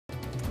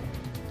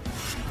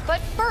But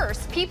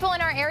first, people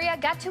in our area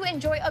got to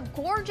enjoy a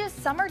gorgeous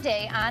summer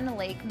day on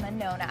Lake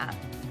Monona.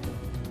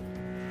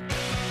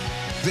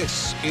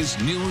 This is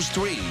News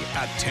 3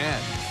 at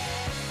 10.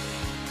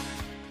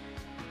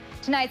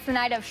 Tonight's the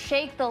night of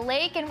Shake the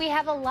Lake, and we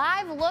have a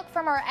live look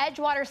from our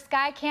Edgewater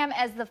Skycam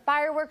as the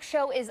fireworks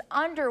show is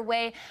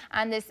underway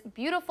on this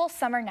beautiful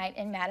summer night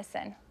in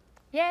Madison.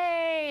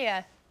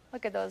 Yay!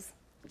 Look at those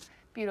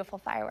beautiful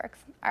fireworks.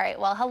 All right,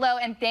 well, hello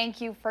and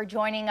thank you for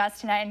joining us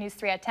tonight on News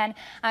 3 at 10.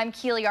 I'm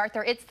Keely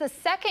Arthur. It's the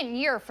second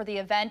year for the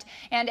event,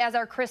 and as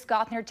our Chris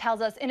Gothner tells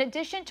us, in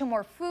addition to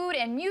more food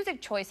and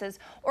music choices,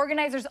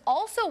 organizers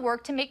also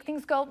work to make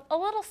things go a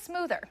little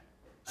smoother.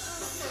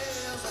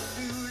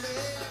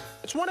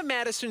 It's one of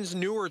Madison's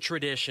newer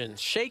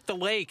traditions. Shake the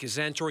Lake is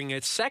entering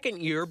its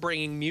second year,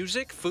 bringing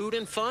music, food,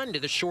 and fun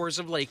to the shores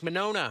of Lake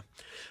Monona.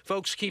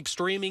 Folks keep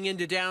streaming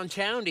into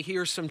downtown to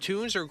hear some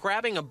tunes or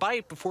grabbing a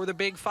bite before the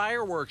big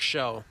fireworks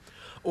show.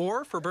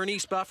 Or, for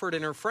Bernice Bufford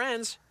and her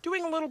friends,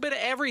 doing a little bit of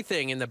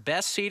everything in the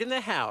best seat in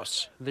the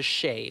house, the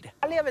shade.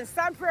 I live in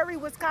Sun Prairie,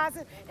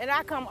 Wisconsin, and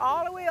I come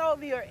all the way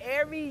over here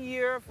every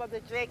year for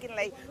the Shaking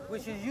Lake,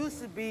 which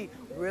used to be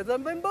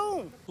Rhythm and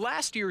Boom.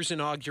 Last year's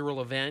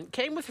inaugural event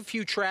came with a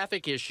few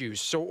traffic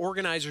issues, so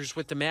organizers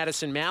with the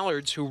Madison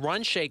Mallards who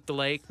run Shake the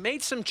Lake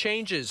made some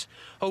changes,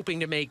 hoping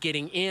to make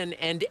getting in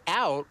and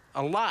out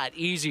a lot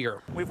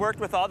easier. We've worked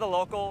with all the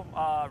local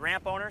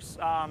ramp owners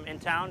in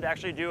town to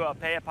actually do a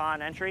pay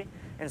upon entry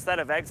instead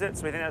of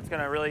exits. We think that's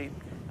going to really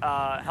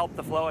help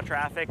the flow of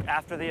traffic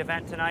after the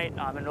event tonight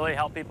and really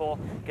help people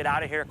get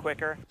out of here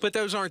quicker. But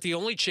those aren't the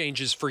only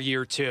changes for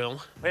year two.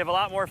 We have a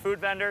lot more food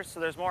vendors,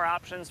 so there's more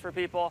options for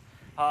people,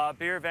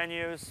 beer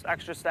venues,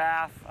 extra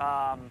staff.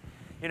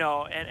 You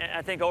know, and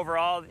I think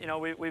overall, you know,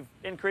 we've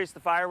increased the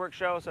fireworks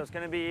show, so it's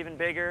going to be even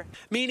bigger.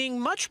 Meaning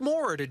much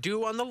more to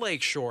do on the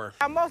lakeshore.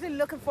 I'm mostly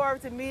looking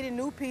forward to meeting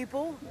new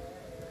people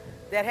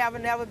that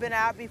haven't never been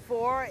out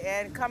before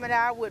and coming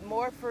out with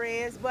more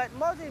friends, but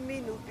mostly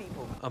meet new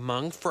people.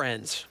 Among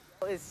friends.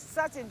 It's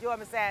such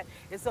enjoyment.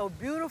 It's so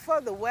beautiful.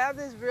 The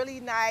weather's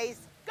really nice.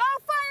 Go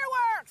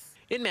fireworks!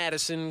 In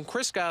Madison,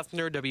 Chris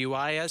Gothner,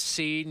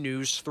 WISC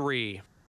News 3.